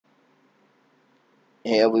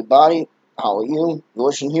Hey everybody, how are you?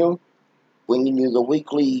 Yorshin here, bringing you the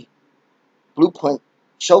weekly blueprint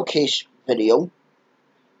showcase video.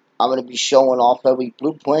 I'm going to be showing off every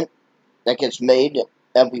blueprint that gets made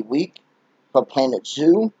every week for Planet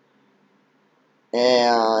Zoo,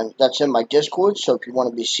 and that's in my Discord, so if you want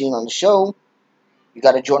to be seen on the show, you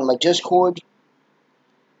got to join my Discord.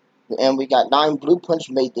 And we got 9 blueprints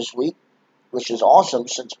made this week, which is awesome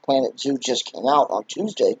since Planet Zoo just came out on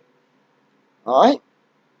Tuesday. Alright,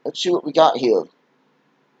 let's see what we got here.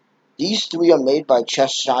 These 3 are made by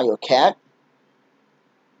Cheshire Cat.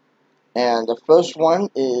 And the first one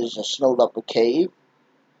is a snow leopard cave.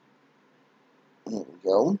 There we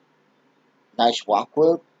go. Nice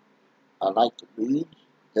rockwork. I like the reeds.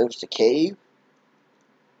 There's the cave.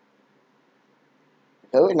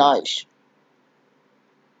 Very nice.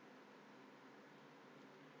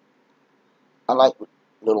 I like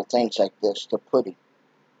little things like this. They're pretty.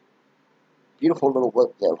 Beautiful little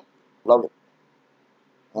work there. Love it.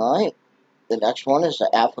 Alright. The next one is the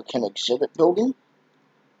African exhibit building.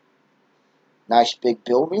 Nice big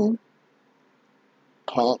building.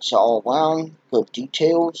 Plants all around. Good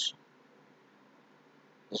details.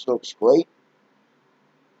 This looks great.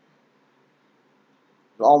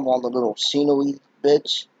 All on the little scenery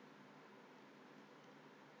bits.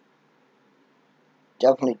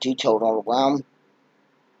 Definitely detailed all around.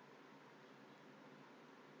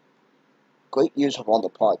 Great use of all the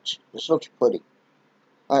parts. This looks pretty.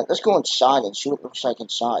 Alright, let's go inside and see what it looks like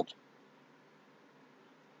inside.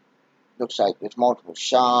 Looks like there's multiple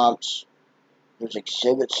shops. There's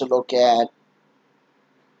exhibits to look at.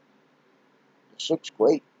 This looks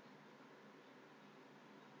great.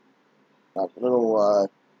 Like little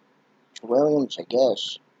terrariums, I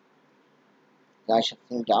guess. Nice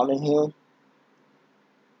thing down in here.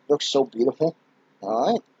 Looks so beautiful.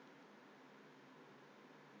 Alright.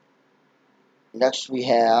 Next we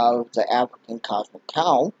have the African cosmic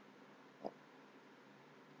cow.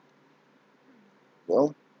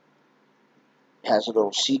 Well, it has a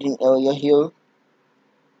little seating area here.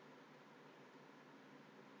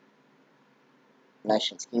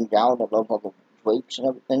 Nice and themed out. I love all the drapes and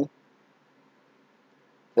everything.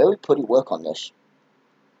 Very pretty work on this.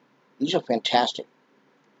 These are fantastic.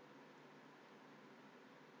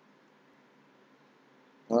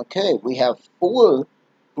 Okay, we have 4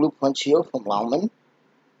 blueprints here from Lauman.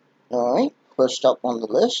 Alright, first up on the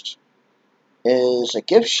list is a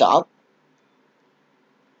gift shop.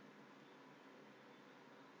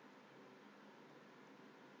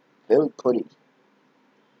 Very pretty.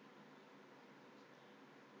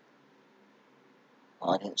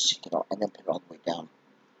 Oh, I didn't stick it all. I didn't put it all the way down.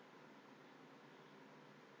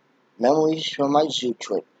 Memories from my zoo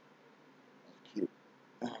trip. Cute.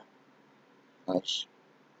 Nice.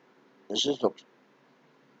 This is looks.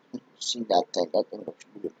 See that thing? That thing looks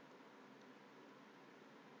weird.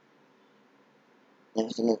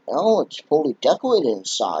 Everything. Oh, it's fully decorated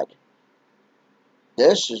inside.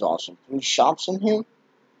 This is awesome. 3 shops in here,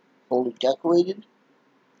 fully decorated.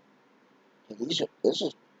 This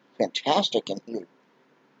is fantastic in here.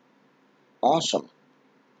 Awesome.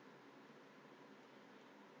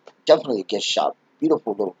 Definitely a gift shop.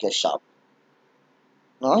 Beautiful little gift shop.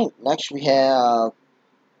 Alright, next we have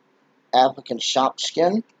African shop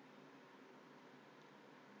skin.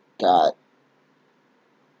 Got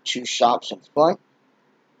 2 shops in front.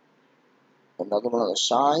 Another one on the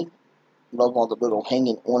side. Love all the little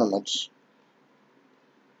hanging ornaments.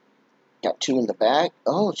 Got 2 in the back.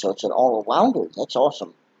 Oh, so it's an all-arounder. That's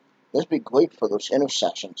awesome. This would be great for those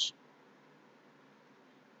intersections.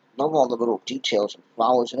 Love all the little details and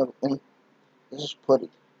flowers and everything. This is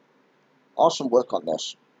pretty. Awesome work on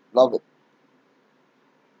this. Love it.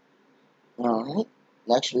 Alright.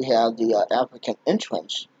 Next we have the African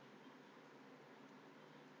entrance.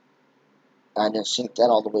 I didn't sink that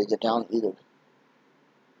all the way down either.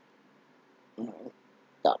 Alright.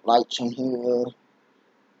 Got lights in here.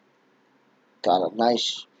 Got a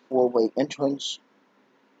nice 4-way entrance.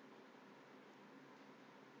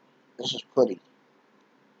 This is pretty.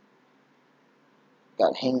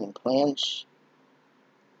 Got hanging plants.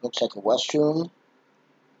 Looks like a restroom.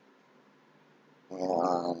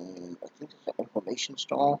 And I think it's an information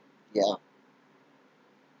stall. Yeah.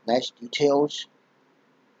 Nice details.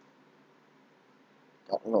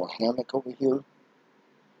 Got a little hammock over here.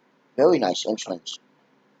 Very nice entrance.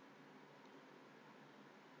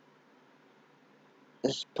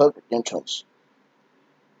 This is perfect entrance.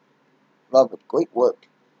 Love it. Great work.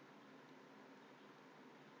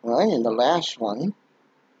 Alright, and the last one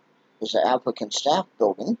is the African staff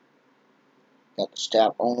building. Got the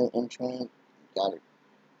staff owner entrance. Got a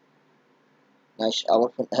nice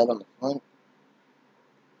elephant head on the front.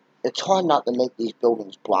 It's hard not to make these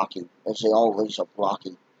buildings blocky, as they always are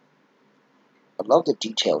blocky. I love the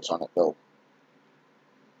details on it, though.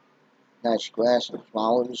 Nice grass and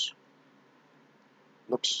flowers.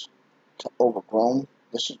 Looks overgrown.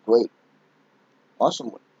 This is great.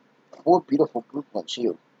 Awesome. 4 beautiful blueprints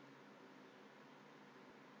here.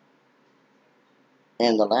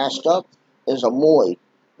 And the last up is a Moy.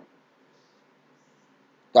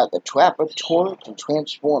 Got the Trapper, Torrent, and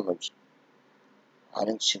Transformers. I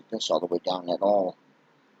didn't see this all the way down at all.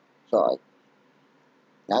 Sorry.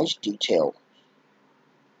 Nice detail.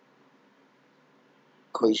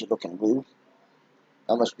 Crazy looking roof.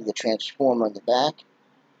 That must be the Transformer in the back.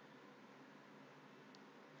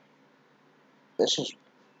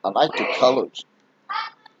 I like the colors.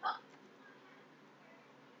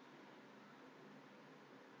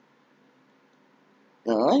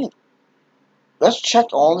 Alright. Let's check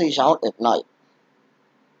all these out at night.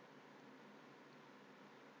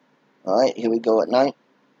 Alright, here we go at night.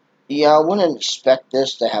 Yeah, I wouldn't expect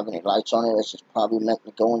this to have any lights on it. This is probably meant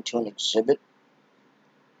to go into an exhibit.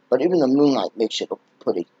 But even the moonlight makes it look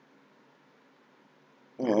pretty.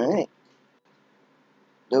 Alright.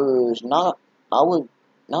 There's not a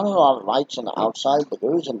lot of lights on the outside, but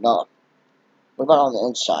there is enough. What about on the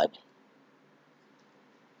inside?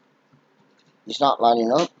 He's not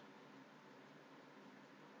lighting up.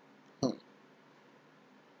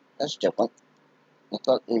 That's different. I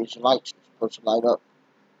thought these lights were supposed to light up.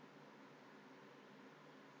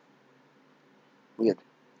 Weird.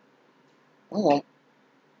 Oh well.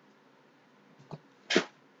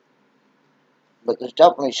 But there's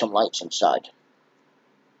definitely some lights inside.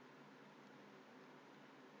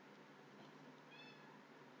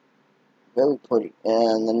 Very pretty.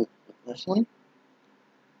 And then this one.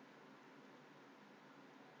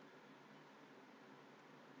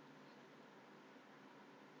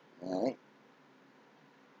 Alright.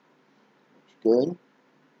 Looks good.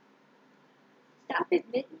 Stop it,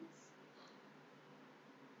 Mittens.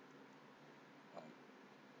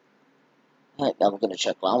 Alright, now we're going to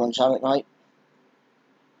check allowance out at night.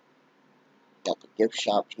 Got the gift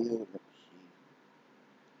shop here. Let's see.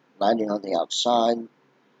 Lighting on the outside.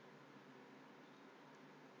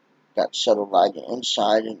 Got subtle lighting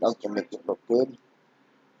inside, enough to make it look good.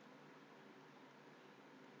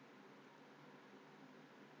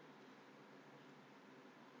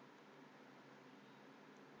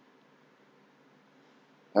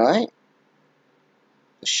 Alright.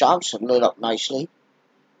 The shops are lit up nicely.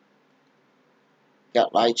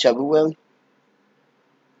 Got lights everywhere.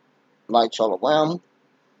 Lights all around.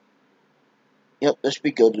 Yep, this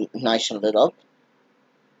be good, nice and lit up.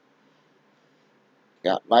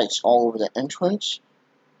 Got lights all over the entrance.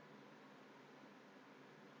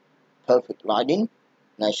 Perfect lighting.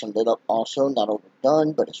 Nice and lit up also, not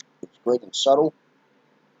overdone, but it's great and subtle.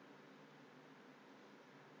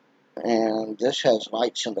 And this has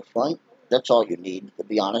lights in the front. That's all you need, to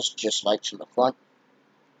be honest, just lights in the front.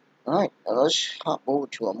 Alright, now let's hop over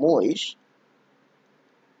to Amoy's.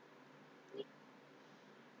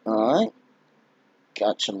 Alright.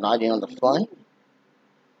 Got some lighting on the front.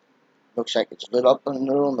 Looks like it's lit up in the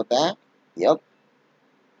middle and the back. Yep.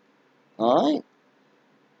 Alright.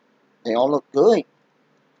 They all look good.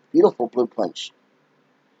 Beautiful blueprints.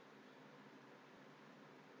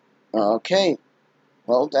 Okay.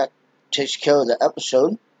 Well, that takes care of the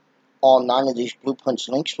episode. All 9 of these blueprints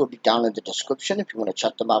links will be down in the description if you want to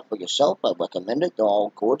check them out for yourself. I recommend it. They're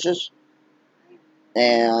all gorgeous.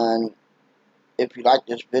 And if you like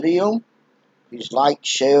this video, please like,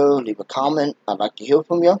 share, leave a comment. I'd like to hear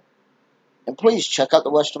from you. And please check out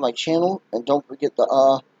the rest of my channel. And don't forget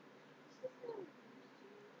to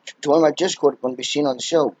join my Discord if you want to be seen on the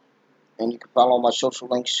show. And you can follow my social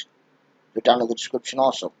links. They're down in the description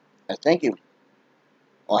also. And thank you.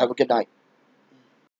 All have a good night.